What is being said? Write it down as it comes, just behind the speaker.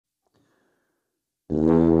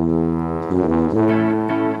So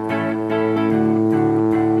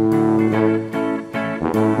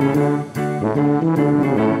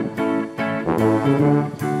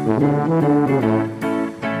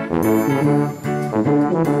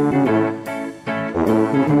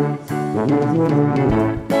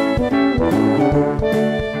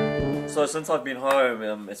since I've been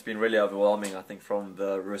home, it's been really overwhelming. I think from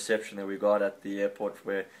the reception that we got at the airport,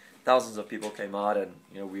 where thousands of people came out, and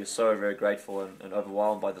we are so very grateful and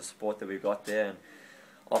overwhelmed by the support that we got there. And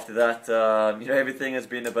after that, everything has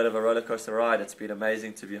been a bit of a roller coaster ride. It's been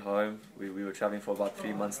amazing to be home. We were traveling for about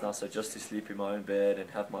 3 months now, so just to sleep in my own bed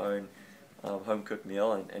and have my own home cooked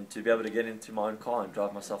meal, and to be able to get into my own car and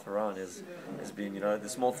drive myself around has been, the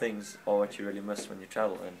small things are what you really miss when you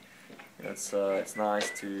travel. And it's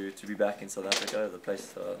nice to be back in South Africa, the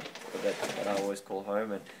place that I always call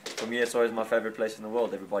home. And for me, it's always my favorite place in the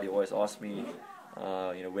world. Everybody always asks me,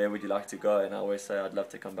 where would you like to go? And I always say I'd love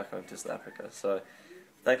to come back home to South Africa. So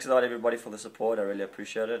thanks a lot, everybody, for the support. I really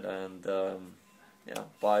appreciate it. And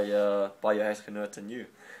buy your huisgenoot and you.